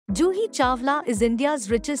Juhi Chawla is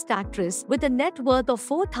India's richest actress with a net worth of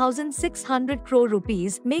 4,600 crore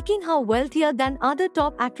rupees, making her wealthier than other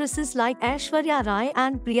top actresses like Aishwarya Rai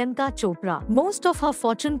and Priyanka Chopra. Most of her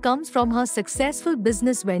fortune comes from her successful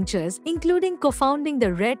business ventures, including co-founding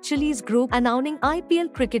the Red Chillies Group and owning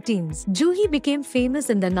IPL cricket teams. Juhi became famous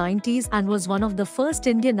in the 90s and was one of the first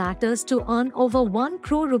Indian actors to earn over 1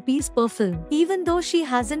 crore rupees per film. Even though she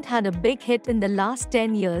hasn't had a big hit in the last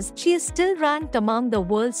 10 years, she is still ranked among the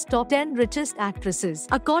world's top 10 richest actresses.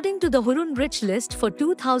 According to the Hurun Rich List for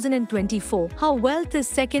 2024, her wealth is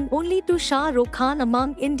second only to Shah Rukh Khan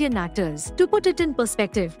among Indian actors. To put it in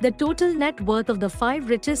perspective, the total net worth of the 5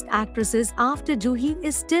 richest actresses after Juhi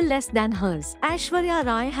is still less than hers. Aishwarya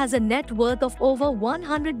Rai has a net worth of over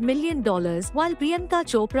 $100 million, while Priyanka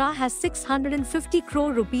Chopra has 650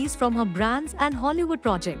 crore rupees from her brands and Hollywood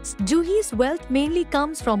projects. Juhi's wealth mainly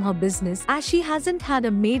comes from her business, as she hasn't had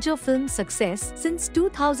a major film success since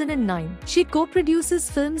 2009. She co-produces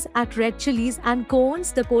films at Red Chillies and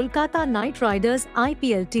co-owns the Kolkata Knight Riders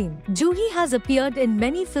IPL team. Juhi has appeared in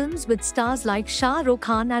many films with stars like Shah Rukh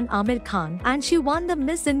Khan and Aamir and she won the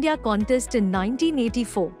Miss India contest in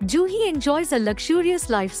 1984. Juhi enjoys a luxurious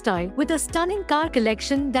lifestyle with a stunning car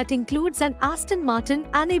collection that includes an Aston Martin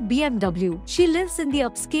and a BMW. She lives in the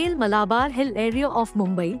upscale Malabar Hill area of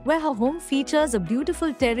Mumbai, where her home features a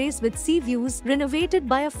beautiful terrace with sea views renovated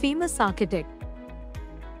by a famous architect.